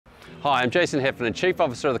Hi, I'm Jason Heffernan, Chief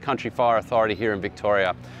Officer of the Country Fire Authority here in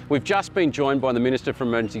Victoria. We've just been joined by the Minister for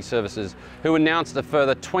Emergency Services, who announced a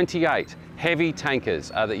further 28 heavy tankers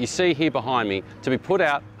that you see here behind me to be put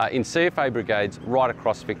out in CFA brigades right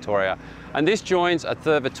across Victoria. And this joins a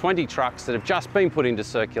further 20 trucks that have just been put into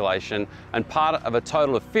circulation and part of a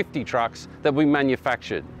total of 50 trucks that we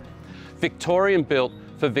manufactured. Victorian built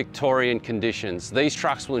for Victorian conditions. These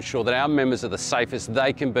trucks will ensure that our members are the safest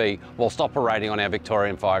they can be whilst operating on our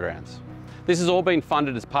Victorian firegrounds. This has all been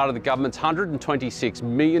funded as part of the government's $126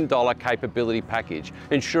 million capability package,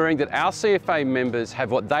 ensuring that our CFA members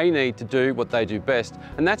have what they need to do what they do best,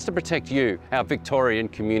 and that's to protect you, our Victorian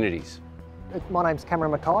communities. My name's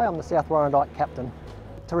Mackay, I'm the South Warrandyte captain.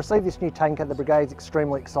 To receive this new tanker, the brigade's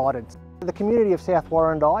extremely excited. The community of South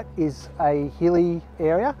Warrandyte is a hilly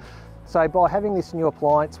area, so by having this new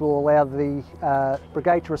appliance will allow the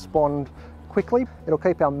brigade to respond quickly. It'll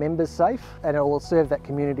keep our members safe and it will serve that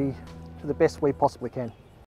community to the best we possibly can.